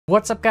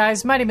What's up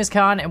guys, my name is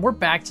Khan and we're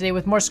back today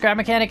with more Scrap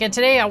Mechanic, and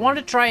today I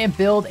wanted to try and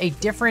build a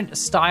different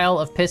style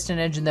of piston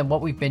engine than what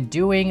we've been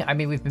doing. I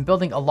mean, we've been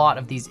building a lot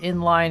of these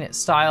inline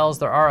styles.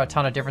 There are a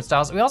ton of different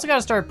styles. We also got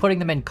to start putting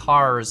them in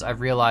cars.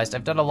 I've realized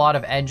I've done a lot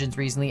of engines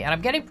recently and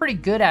I'm getting pretty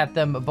good at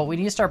them, but we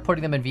need to start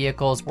putting them in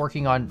vehicles,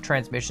 working on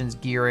transmissions,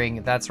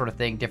 gearing, that sort of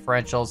thing,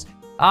 differentials.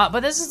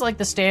 But this is like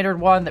the standard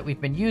one that we've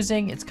been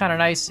using. It's kind of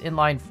nice,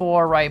 inline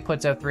 4, right?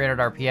 Puts out 300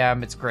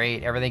 RPM, it's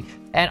great, everything.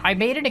 And I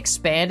made an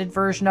expanded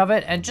version of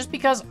it, and just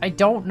because I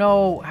don't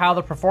know how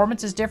the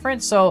performance is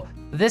different, so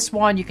this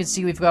one, you can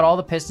see we've got all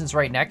the pistons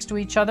right next to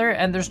each other,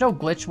 and there's no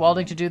glitch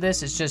welding to do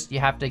this. It's just you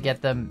have to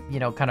get them, you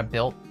know, kind of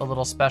built a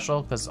little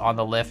special, because on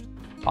the lift,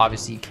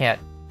 obviously you can't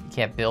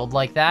build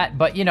like that.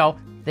 But you know,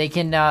 they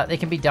can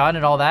be done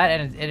and all that,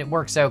 and it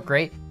works out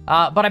great.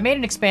 But I made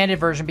an expanded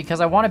version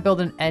because I want to build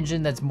an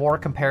engine that's more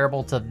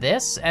comparable to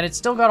this, and it's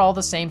still got all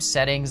the same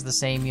settings, the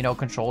same, you know,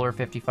 controller,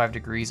 55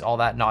 degrees, all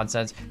that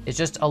nonsense. It's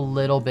just a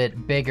little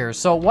bit bigger.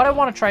 So what I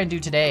want to try and do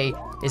today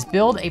is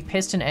build a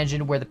piston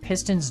engine where the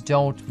pistons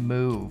don't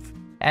move.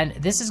 And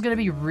this is going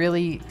to be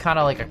really kind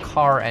of like a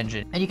car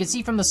engine. And you can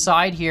see from the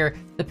side here,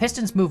 the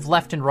pistons move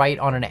left and right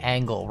on an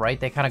angle, right?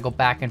 They kind of go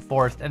back and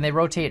forth and they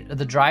rotate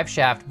the drive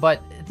shaft. But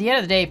at the end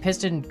of the day,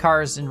 piston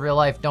cars in real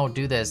life don't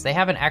do this. They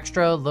have an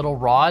extra little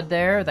rod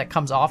there that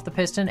comes off the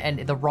piston,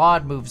 and the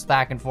rod moves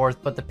back and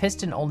forth, but the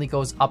piston only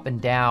goes up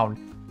and down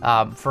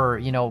for,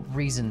 you know,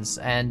 reasons.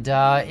 And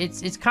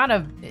it's kind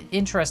of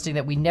interesting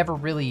that we never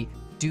really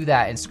do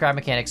that in Scrap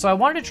Mechanic. So I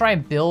wanted to try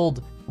and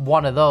build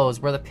one of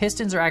those where the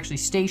pistons are actually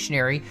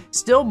stationary,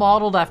 still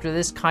modeled after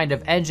this kind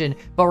of engine,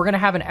 but we're gonna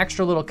have an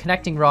extra little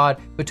connecting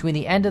rod between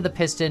the end of the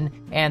piston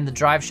and the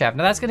drive shaft.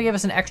 Now that's gonna give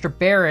us an extra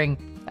bearing,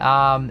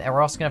 and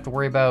we're also gonna have to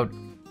worry about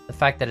the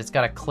fact that it's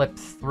gotta clip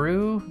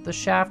through the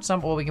shaft some.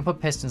 Well, we can put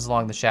pistons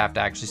along the shaft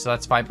actually, so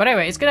that's fine. But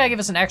anyway, it's gonna give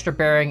us an extra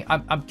bearing.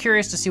 I'm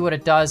curious to see what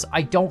it does.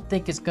 I don't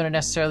think it's gonna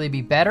necessarily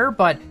be better,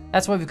 but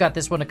that's why we've got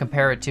this one to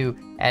compare it to.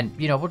 And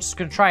you know, we're just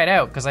gonna try it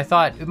out because I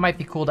thought it might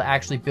be cool to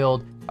actually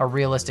build a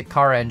realistic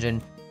car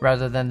engine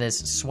rather than this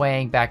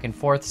swaying back and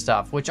forth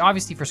stuff, which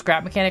obviously for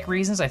Scrap Mechanic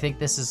reasons, I think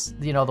this is,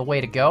 you know, the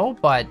way to go.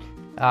 But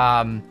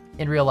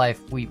in real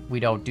life, we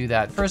don't do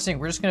that. First thing,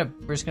 we're just gonna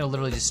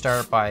literally just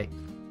start by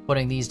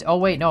putting these. Oh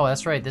wait, no,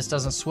 that's right. This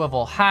doesn't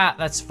swivel. Ha,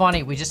 that's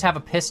funny. We just have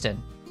a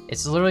piston.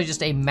 It's literally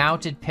just a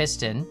mounted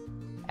piston,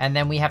 and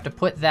then we have to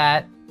put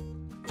that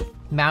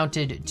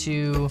mounted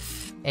to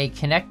a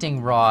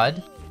connecting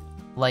rod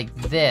like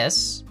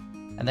this,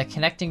 and the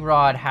connecting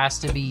rod has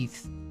to be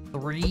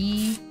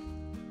 3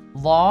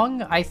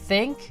 long, I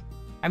think.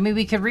 I mean,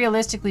 we could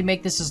realistically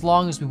make this as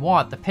long as we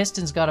want. The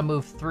piston's got to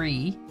move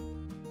 3.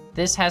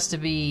 This has to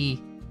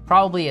be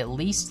probably at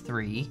least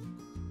 3.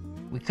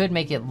 We could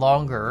make it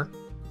longer.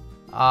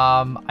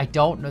 I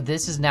don't know.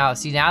 This is now,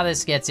 see, now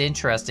this gets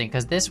interesting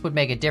because this would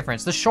make a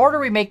difference. The shorter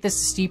we make this,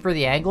 the steeper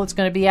the angle it's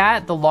going to be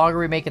at. The longer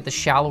we make it, the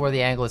shallower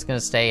the angle it's going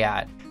to stay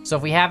at. So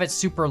if we have it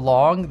super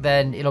long,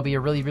 then it'll be a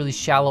really, really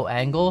shallow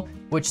angle,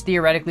 which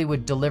theoretically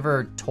would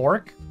deliver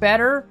torque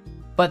better.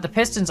 But the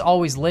piston's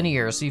always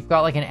linear, so you've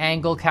got like an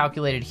angle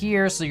calculated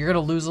here, so you're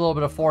gonna lose a little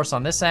bit of force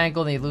on this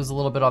angle, and you lose a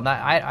little bit on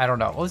that. I don't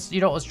know. Let's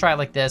try it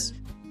like this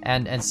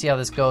and see how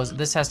this goes.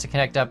 This has to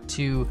connect up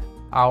to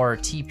our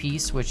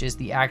T-piece, which is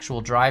the actual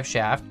drive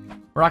shaft.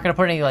 We're not gonna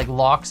put any like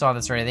locks on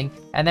this or anything.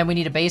 And then we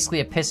need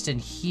basically a piston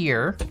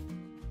here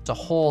to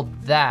hold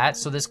that,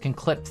 so this can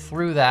clip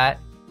through that.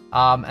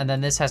 And then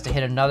this has to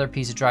hit another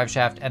piece of drive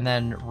shaft and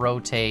then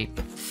rotate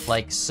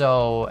like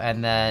so,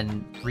 and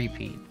then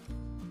repeat.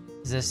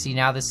 See,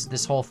 now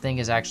this whole thing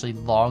is actually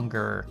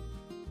longer.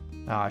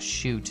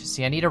 Shoot.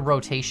 See, I need a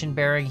rotation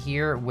bearing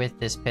here with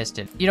this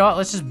piston. You know what?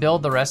 Let's just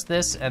build the rest of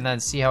this and then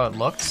see how it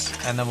looks,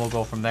 and then we'll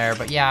go from there.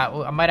 But yeah,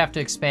 I might have to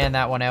expand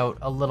that one out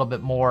a little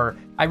bit more.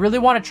 I really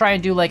want to try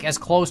and do like as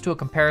close to a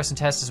comparison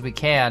test as we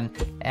can,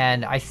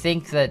 and I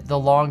think that the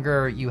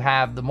longer you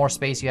have, the more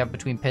space you have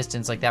between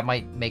pistons, like that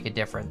might make a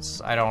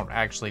difference. I don't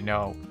actually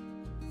know.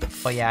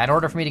 But yeah, in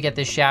order for me to get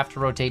this shaft to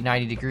rotate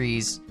 90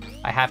 degrees,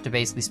 I have to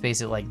basically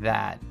space it like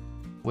that,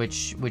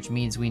 which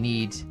means we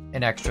need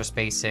an extra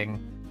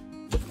spacing.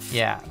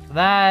 Yeah,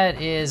 that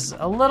is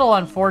a little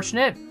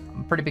unfortunate.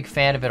 I'm a pretty big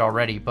fan of it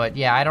already, but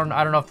yeah, I don't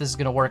know if this is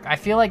gonna work. I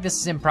feel like this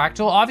is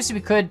impractical. Obviously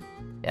we could,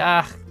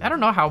 I don't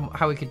know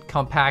how we could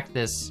compact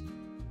this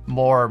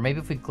more. Maybe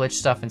if we glitch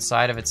stuff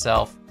inside of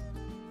itself.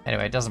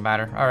 Anyway, it doesn't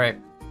matter. All right,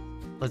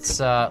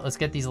 let's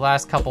get these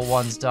last couple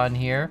ones done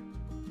here.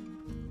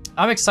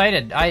 I'm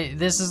excited.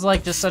 This is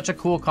like just such a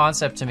cool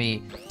concept to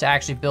me, to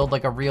actually build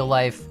like a real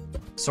life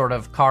sort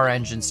of car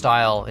engine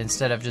style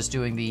instead of just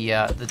doing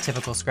the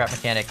typical Scrap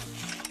Mechanic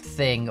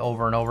thing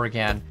over and over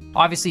again.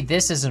 Obviously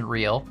this isn't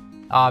real.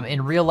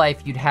 In real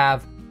life you'd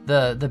have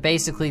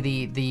basically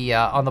the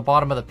on the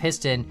bottom of the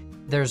piston,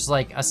 there's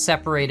like a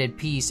separated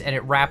piece and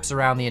it wraps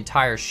around the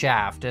entire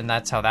shaft, and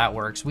that's how that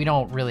works. We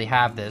don't really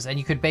have this, and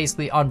you could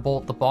basically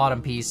unbolt the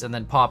bottom piece and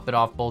then pop it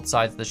off both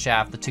sides of the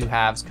shaft. The two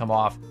halves come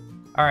off.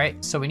 All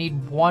right, so we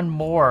need one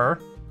more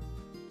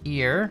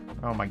here.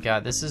 Oh my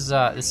god, this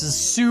is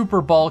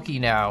super bulky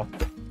now.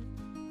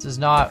 This is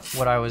not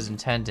what I was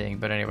intending,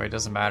 but anyway, it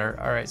doesn't matter.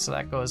 All right, so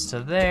that goes to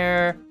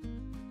there.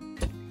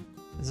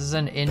 This is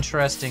an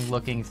interesting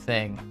looking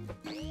thing.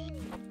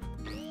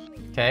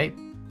 Okay,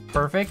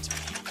 perfect.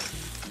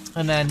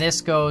 And then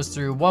this goes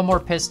through one more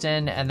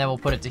piston, and then we'll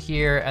put it to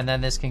here, and then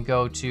this can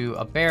go to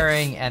a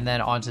bearing, and then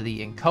onto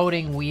the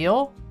encoding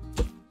wheel.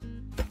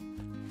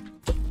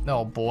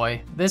 Oh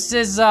boy. This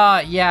is,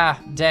 yeah,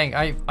 dang,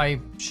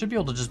 I should be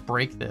able to just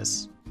break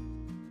this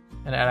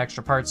and add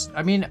extra parts.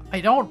 I mean,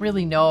 I don't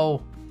really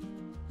know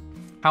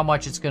how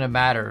much it's gonna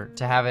matter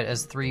to have it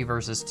as 3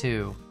 versus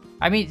 2.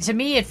 I mean, to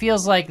me, it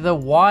feels like the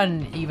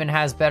 1 even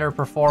has better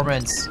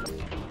performance.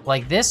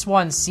 Like, this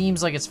one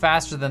seems like it's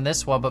faster than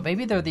this one, but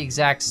maybe they're the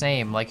exact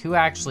same. Like, who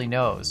actually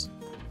knows?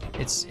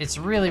 It's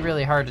really,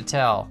 really hard to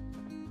tell.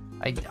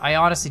 I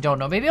honestly don't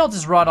know. Maybe I'll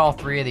just run all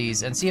 3 of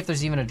these and see if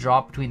there's even a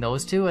drop between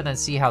those 2, and then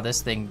see how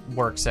this thing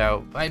works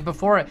out. I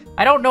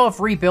don't know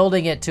if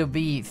rebuilding it to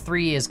be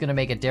 3 is gonna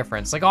make a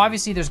difference. Like,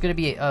 obviously there's gonna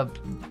be a,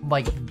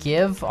 like,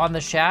 give on the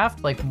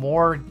shaft, like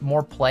more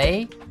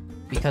play,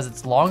 because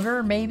it's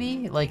longer,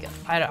 maybe? Like,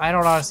 I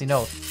don't honestly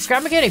know.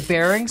 Scrap mechanic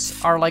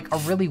bearings are like a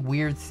really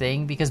weird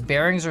thing, because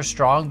bearings are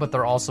strong, but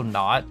they're also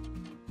not.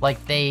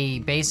 Like, they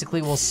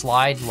basically will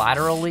slide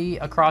laterally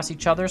across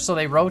each other, so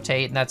they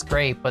rotate, and that's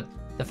great, but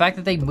the fact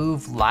that they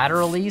move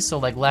laterally, so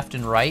like left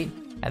and right,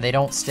 and they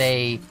don't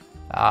stay,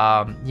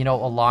 you know,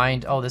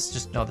 aligned. Oh, this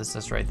just, no, this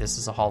is right. This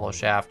is a hollow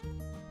shaft.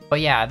 But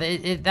yeah,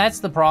 that's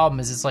the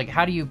problem, is it's like,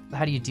 how do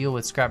you deal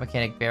with scrap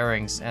mechanic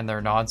bearings and their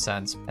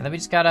nonsense? And then we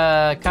just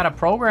gotta kind of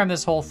program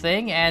this whole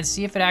thing and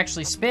see if it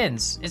actually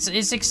spins.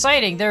 It's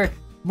exciting.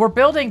 We're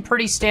building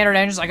pretty standard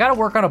engines. I gotta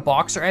work on a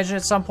boxer engine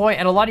at some point,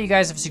 and a lot of you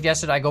guys have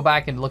suggested I go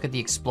back and look at the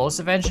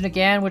explosive engine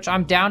again, which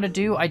I'm down to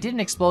do. I did an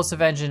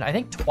explosive engine, I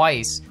think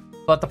twice.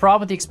 But the problem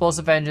with the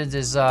explosive engines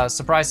is,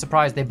 surprise,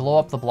 surprise, they blow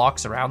up the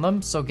blocks around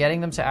them. So getting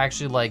them to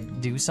actually,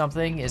 like, do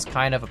something is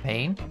kind of a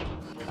pain.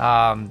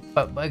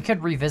 But I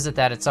could revisit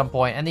that at some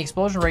point. And the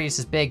explosion radius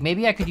is big.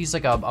 Maybe I could use,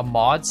 like, a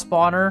mod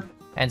spawner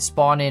and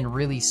spawn in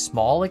really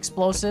small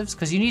explosives,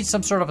 because you need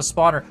some sort of a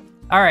spawner.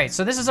 All right,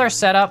 so this is our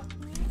setup.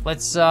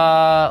 Let's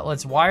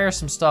wire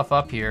some stuff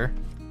up here.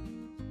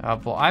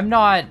 Well, I'm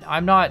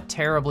not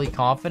terribly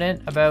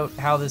confident about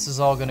how this is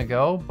all gonna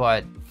go,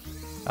 but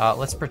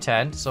let's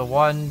pretend. So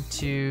 1,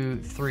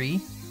 2,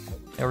 3.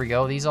 There we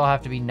go. These all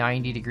have to be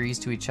 90 degrees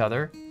to each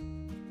other.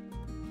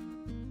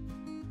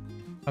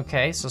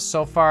 Okay,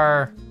 so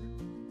far,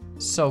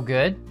 so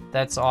good.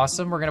 That's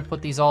awesome. We're gonna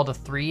put these all to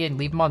 3 and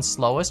leave them on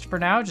slowest for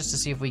now, just to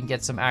see if we can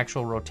get some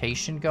actual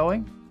rotation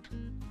going.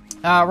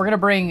 We're gonna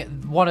bring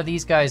one of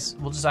these guys.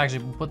 We'll just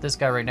actually put this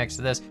guy right next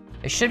to this.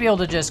 I should be able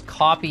to just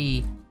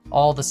copy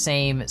all the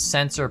same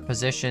sensor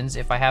positions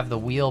if I have the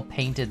wheel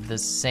painted the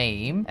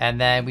same, and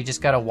then we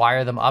just gotta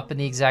wire them up in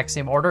the exact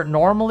same order.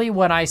 Normally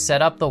when I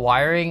set up the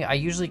wiring, I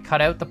usually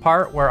cut out the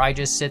part where I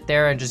just sit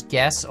there and just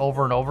guess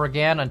over and over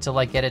again until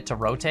I get it to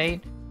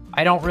rotate.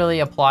 I don't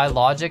really apply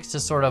logic to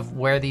sort of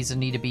where these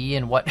need to be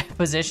in what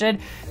position.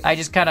 I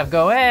just kind of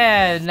go,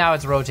 now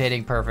it's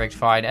rotating, perfect,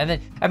 fine. And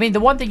then, I mean, the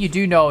one thing you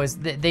do know is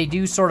that they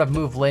do sort of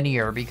move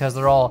linear, because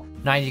they're all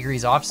 90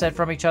 degrees offset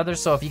from each other.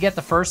 So if you get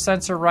the first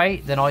sensor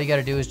right, then all you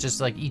gotta do is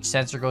just, like, each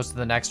sensor goes to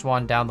the next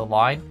one down the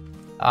line.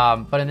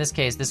 But in this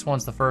case, this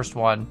one's the first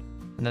one,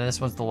 and then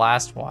this one's the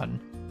last one.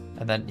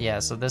 And then, yeah,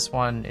 so this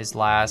one is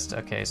last.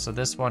 Okay, so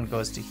this one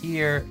goes to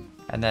here,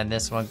 and then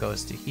this one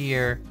goes to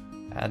here,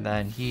 and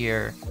then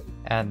here,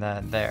 and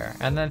then there.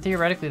 And then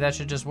theoretically that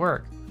should just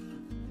work.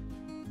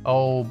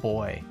 Oh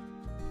boy.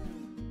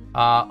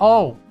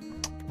 Oh,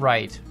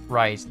 right.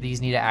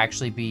 These need to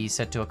actually be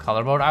set to a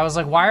color mode. I was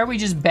like, why are we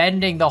just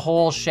bending the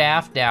whole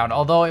shaft down?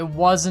 Although it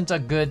wasn't a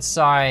good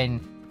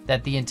sign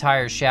that the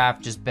entire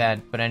shaft just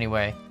bent, but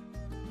anyway.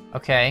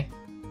 Okay.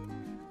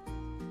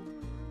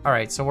 All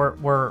right, so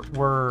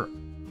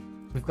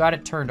we've got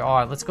it turned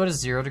on. Let's go to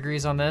 0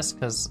 degrees on this,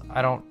 because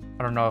I don't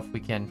know if we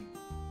can.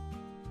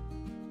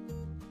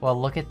 Well,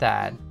 look at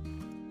that.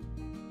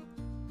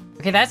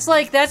 Okay,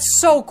 that's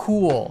so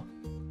cool.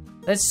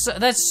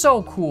 That's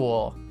so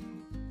cool.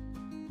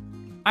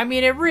 I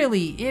mean, it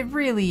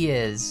really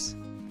is.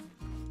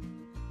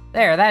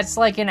 There, that's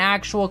like an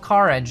actual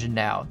car engine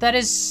now. That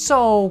is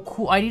so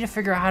cool. I need to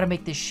figure out how to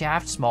make this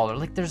shaft smaller.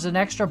 Like, there's an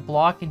extra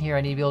block in here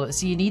I need to be able to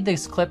see. You need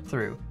this clip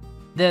through.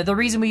 The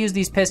reason we use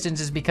these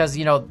pistons is because,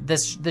 you know,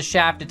 the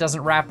shaft, it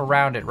doesn't wrap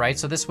around it, right?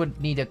 So this would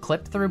need a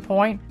clip through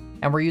point,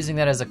 and we're using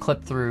that as a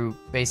clip through,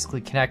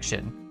 basically,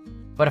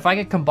 connection. But if I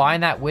could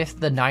combine that with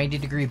the 90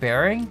 degree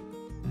bearing,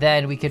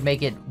 then we could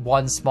make it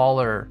one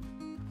smaller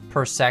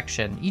per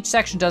section. Each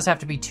section does have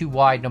to be too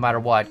wide no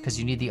matter what, because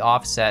you need the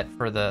offset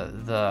for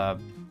the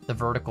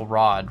vertical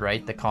rod,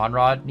 right? The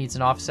conrod needs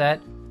an offset.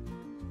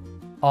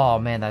 Oh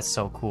man, that's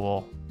so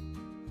cool.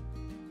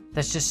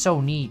 That's just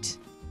so neat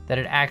that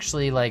it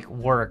actually, like,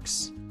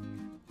 works.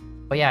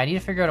 But yeah, I need to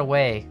figure out a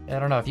way. I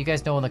don't know, if you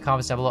guys know in the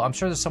comments down below. I'm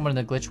sure there's someone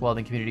in the glitch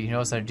welding community who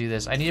knows how to do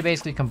this. I need to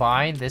basically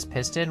combine this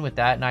piston with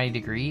that 90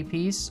 degree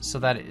piece so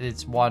that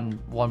it's one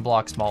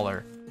block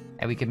smaller.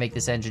 And we can make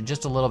this engine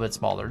just a little bit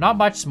smaller. Not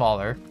much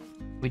smaller,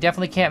 We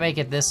definitely can't make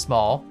it this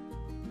small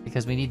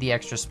because we need the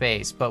extra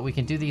space, but we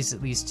can do these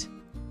at least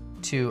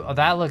two. Oh,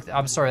 that looked,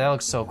 I'm sorry, that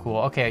looks so cool.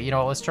 Okay, you know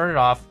what, let's turn it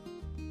off.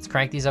 Let's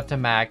crank these up to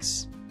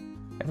max.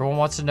 Everyone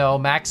wants to know,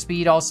 max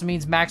speed also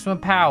means maximum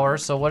power,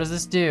 so what does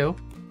this do?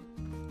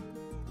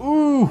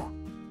 Ooh!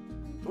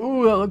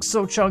 Ooh, that looks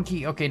so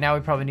chunky. Okay, now we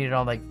probably need it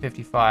on like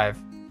 55.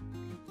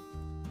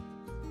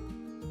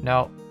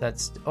 No,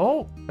 that's,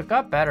 oh, it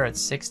got better at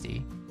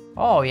 60.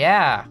 Oh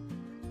yeah.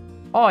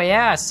 Oh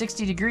yeah,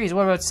 60 degrees.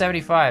 What about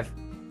 75?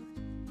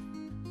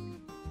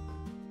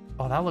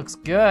 Oh, that looks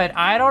good.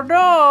 I don't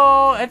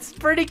know. It's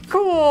pretty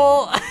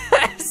cool.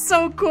 It's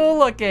so cool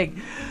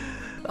looking.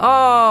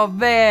 Oh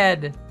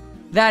man.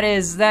 That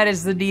is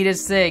the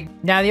neatest thing.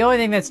 Now, the only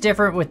thing that's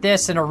different with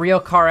this and a real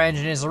car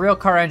engine is a real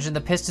car engine,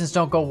 the pistons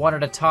don't go one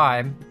at a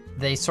time.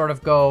 They sort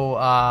of go,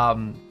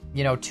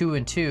 you know, 2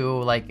 and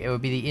 2. Like, it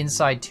would be the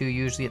inside 2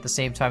 usually at the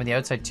same time and the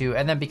outside 2.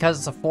 And then because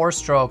it's a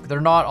 4-stroke, they're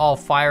not all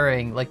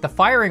firing. Like, the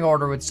firing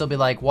order would still be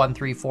like 1,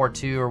 3, 4,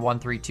 2 or 1,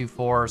 3, 2,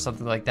 4 or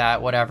something like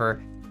that,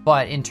 whatever.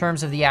 But in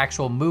terms of the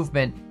actual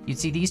movement, you'd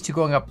see these two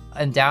going up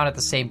and down at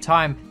the same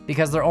time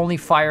because they're only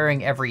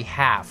firing every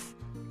half,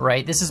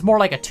 right? This is more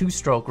like a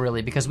 2-stroke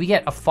really, because we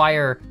get a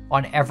fire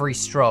on every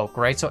stroke,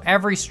 right? So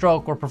every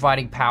stroke we're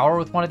providing power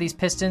with one of these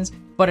pistons,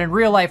 but in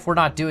real life we're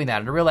not doing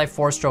that. In a real life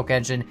 4-stroke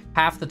engine,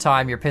 half the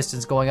time your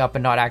piston's going up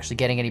and not actually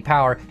getting any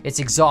power. It's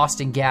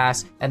exhausting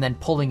gas and then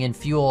pulling in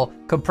fuel,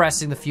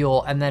 compressing the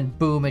fuel, and then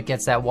boom, it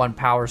gets that 1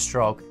 power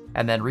stroke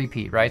and then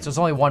repeat, right? So it's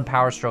only 1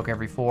 power stroke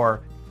every 2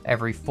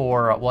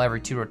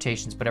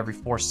 rotations, but every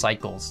 4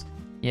 cycles,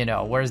 you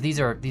know, whereas these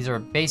are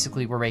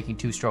basically, we're making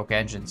 2-stroke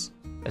engines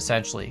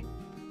essentially.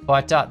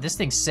 But this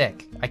thing's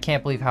sick. I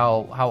can't believe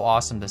how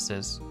awesome this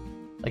is.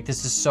 Like,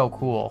 this is so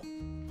cool.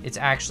 It's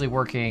actually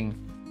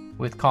working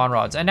with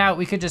conrods. And now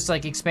we could just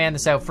like expand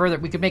this out further.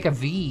 We could make a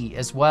V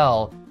as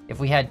well if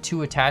we had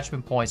 2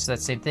 attachment points to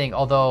that same thing,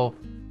 although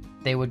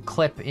they would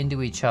clip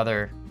into each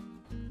other.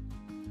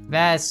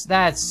 That's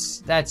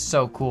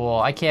so cool.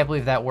 I can't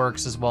believe that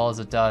works as well as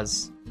it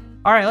does.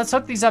 All right, let's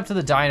hook these up to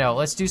the dyno.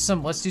 Let's do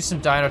some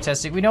dyno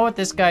testing. We know what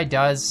this guy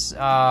does.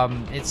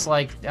 It's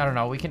like, I don't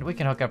know, we can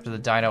hook up to the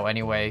dyno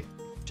anyway,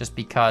 just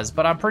because,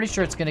 but I'm pretty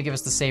sure it's gonna give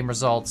us the same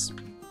results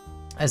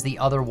as the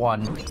other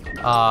one.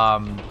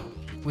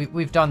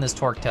 We've done this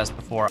torque test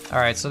before. All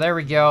right, so there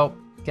we go.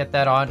 Get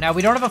that on. Now,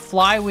 we don't have a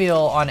flywheel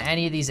on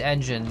any of these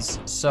engines,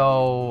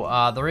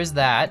 so there is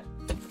that.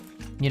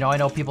 You know, I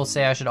know people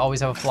say I should always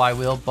have a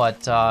flywheel,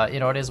 but you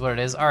know, it is what it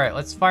is. All right,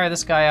 let's fire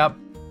this guy up.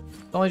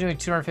 It's only doing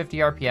 250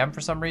 RPM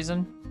for some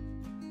reason.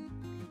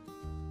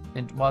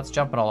 And, well, it's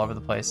jumping all over the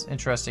place.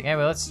 Interesting.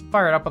 Anyway, let's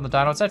fire it up on the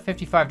dyno. It's at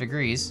 55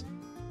 degrees,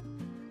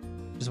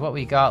 which is what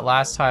we got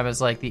last time as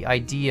like the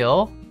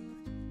ideal.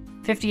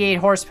 58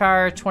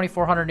 horsepower,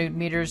 2,400 Newton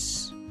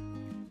meters.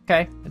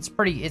 Okay, it's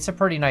a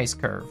pretty nice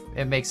curve.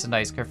 It makes a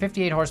nice curve.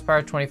 58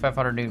 horsepower,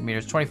 2,500 Newton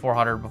meters,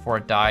 2,400 before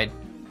it died.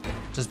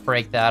 Just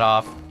break that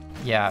off.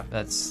 Yeah,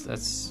 that's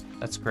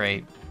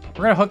great.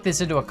 We're gonna hook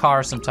this into a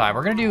car sometime.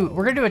 We're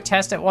gonna do a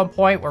test at one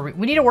point where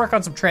we need to work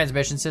on some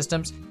transmission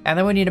systems, and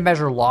then we need to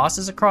measure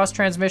losses across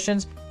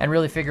transmissions and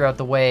really figure out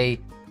the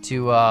way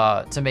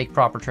to make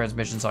proper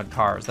transmissions on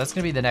cars. That's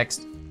gonna be the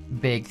next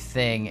big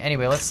thing.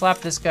 Anyway, let's slap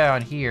this guy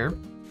on here.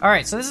 All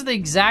right, so this is the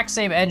exact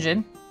same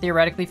engine.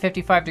 Theoretically,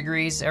 55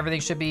 degrees,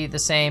 everything should be the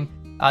same.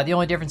 The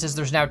only difference is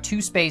there's now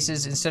 2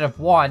 spaces instead of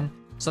 1.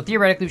 So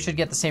theoretically, we should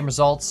get the same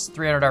results.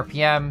 300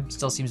 RPM,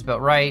 still seems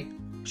about right.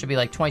 Should be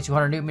like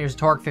 2,200 Newton meters of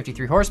torque,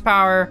 53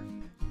 horsepower,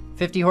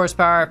 50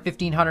 horsepower,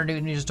 1,500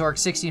 Newton meters of torque,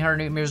 1,600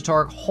 Newton meters of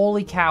torque.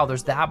 Holy cow,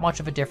 there's that much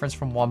of a difference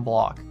from one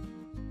block.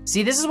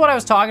 See, this is what I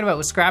was talking about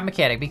with scrap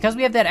mechanic. Because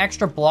we have that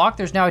extra block,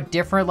 there's now a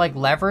different like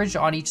leverage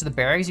on each of the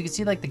bearings. You can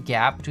see like the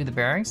gap between the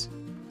bearings.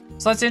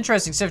 So that's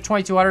interesting. Instead of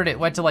 2,200, it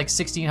went to like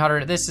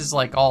 1,600. This is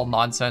like all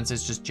nonsense.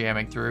 It's just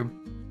jamming through.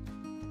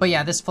 But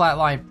yeah, this flat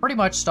line pretty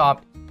much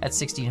stopped at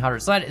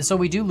 1,600. So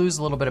we do lose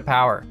a little bit of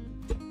power.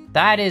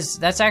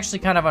 That's actually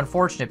kind of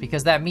unfortunate,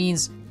 because that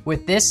means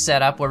with this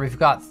setup where we've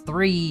got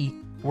 3,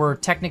 we're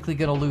technically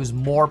gonna lose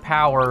more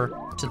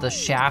power to the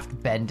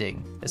shaft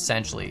bending,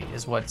 essentially,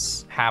 is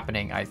what's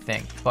happening, I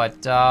think.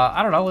 But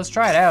I don't know, let's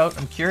try it out.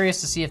 I'm curious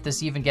to see if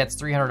this even gets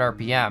 300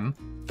 RPM,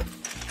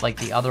 like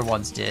the other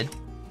ones did.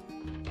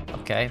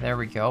 Okay, there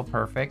we go,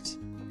 perfect.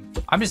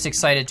 I'm just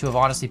excited to have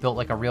honestly built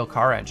like a real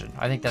car engine.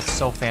 I think that's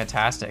so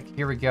fantastic.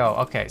 Here we go.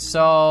 Okay,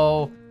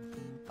 so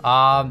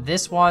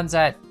this one's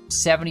at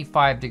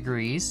 75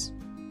 degrees.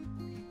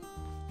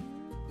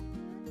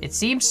 It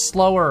seems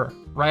slower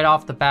right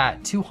off the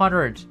bat.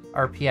 200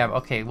 RPM.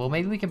 Okay, well,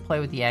 maybe we can play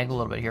with the angle a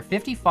little bit here.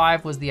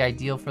 55 was the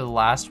ideal for the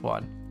last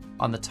one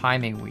on the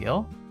timing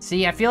wheel.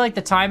 See, I feel like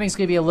the timing's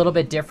gonna be a little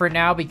bit different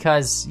now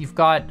because you've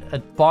got a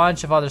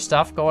bunch of other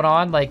stuff going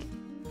on. Like,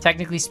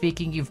 technically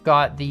speaking, you've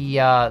got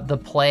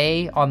the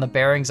play on the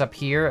bearings up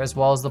here as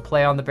well as the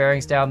play on the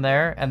bearings down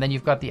there, and then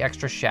you've got the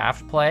extra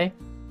shaft play.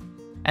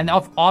 And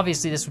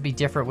obviously this would be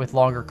different with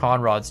longer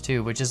conrods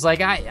too, which is like,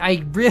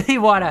 I really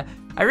wanna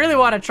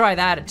try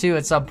that too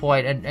at some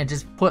point and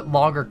just put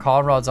longer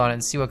conrods on it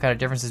and see what kind of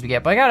differences we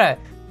get. But I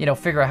you know,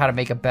 figure out how to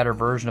make a better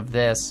version of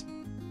this.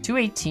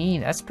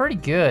 218, that's pretty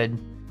good.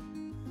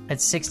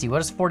 At 60, what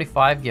does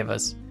 45 give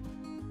us?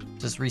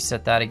 Just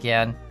reset that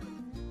again.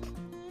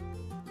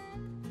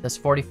 Does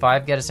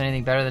 45 get us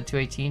anything better than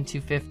 218?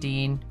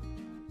 215,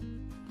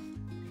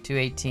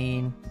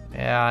 218.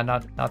 Yeah,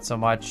 not so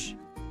much.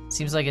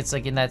 Seems like it's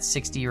like in that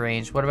 60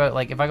 range. What about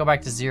like if I go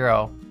back to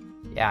 0?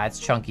 Yeah, it's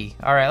chunky.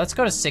 All right, let's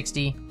go to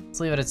 60. Let's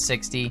leave it at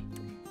 60.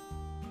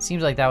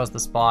 Seems like that was the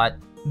spot.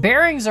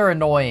 Bearings are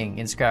annoying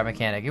in Scrap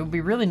Mechanic. It would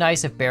be really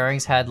nice if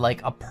bearings had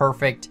like a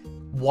perfect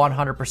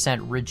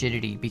 100%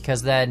 rigidity,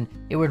 because then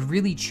it would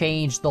really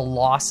change the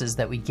losses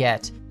that we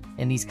get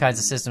in these kinds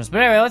of systems.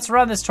 But anyway, let's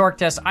run this torque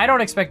test. I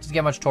don't expect it to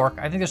get much torque.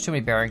 I think there's too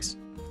many bearings.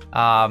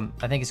 I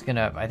think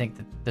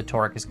the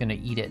torque is gonna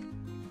eat it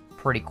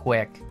pretty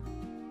quick.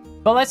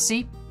 But let's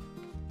see.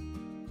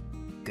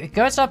 It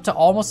goes up to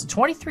almost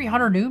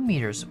 2,300 Newton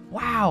meters.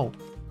 Wow.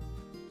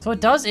 So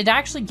it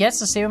actually gets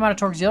the same amount of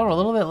torque as the other one, a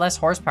little bit less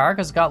horsepower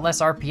because it's got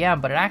less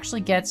RPM, but it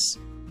actually gets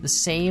the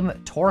same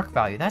torque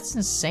value. That's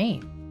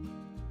insane.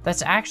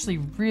 That's actually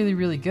really,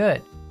 really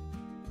good.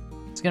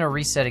 It's gonna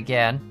reset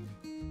again.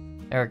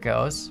 There it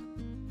goes.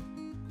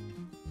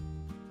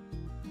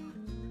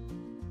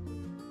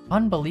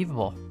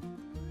 Unbelievable.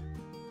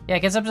 Yeah,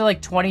 it gets up to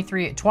like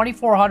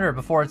 2,400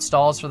 before it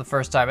stalls for the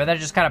first time, and then it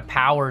just kind of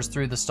powers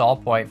through the stall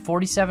point.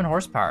 47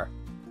 horsepower.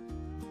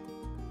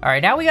 All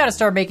right, now we got to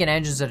start making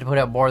engines that put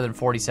out more than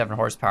 47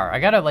 horsepower. I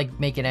got to like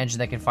make an engine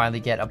that can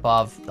finally get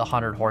above the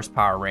 100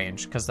 horsepower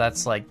range, because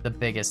that's like the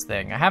biggest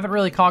thing. I haven't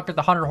really conquered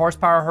the 100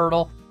 horsepower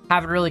hurdle.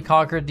 Haven't really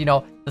conquered, you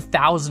know, the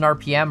 1,000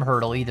 RPM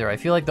hurdle either. I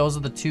feel like those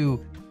are the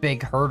two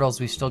big hurdles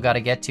we still got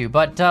to get to.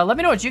 But let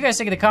me know what you guys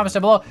think in the comments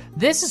down below.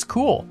 This is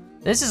cool.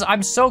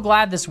 I'm so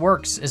glad this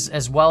works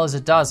as well as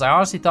it does. I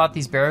honestly thought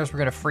these bearings were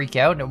going to freak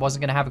out and it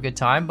wasn't going to have a good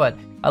time, but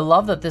I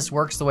love that this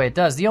works the way it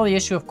does. The only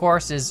issue, of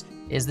course, is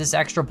this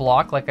extra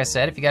block. Like I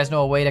said, if you guys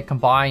know a way to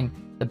combine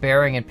the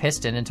bearing and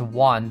piston into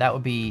one, that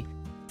would be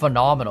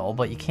phenomenal,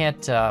 but you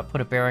can't put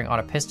a bearing on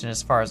a piston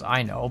as far as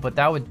I know, but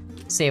that would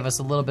save us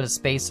a little bit of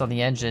space on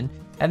the engine.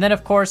 And then,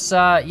 of course,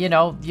 you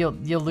know,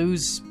 you'll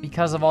lose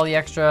because of all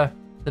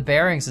the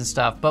bearings and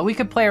stuff, but we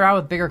could play around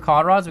with bigger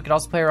conrods. We could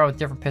also play around with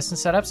different piston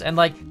setups, and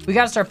like we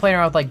got to start playing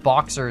around with like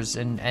boxers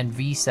and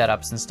V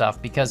setups and stuff,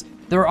 because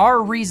there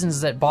are reasons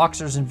that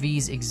boxers and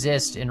Vs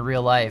exist in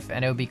real life,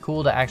 and it would be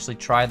cool to actually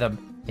try them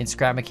in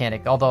Scrap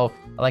Mechanic. Although,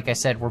 like I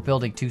said, we're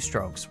building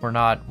 2-strokes. We're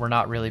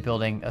not really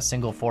building a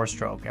single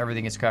 4-stroke.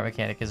 Everything in Scrap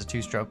Mechanic is a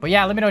 2-stroke. But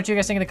yeah, let me know what you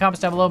guys think in the comments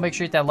down below. Make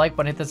sure you hit that like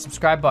button, hit that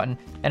subscribe button,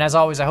 and as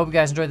always, I hope you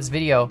guys enjoyed this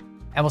video,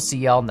 and we'll see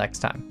y'all next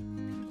time.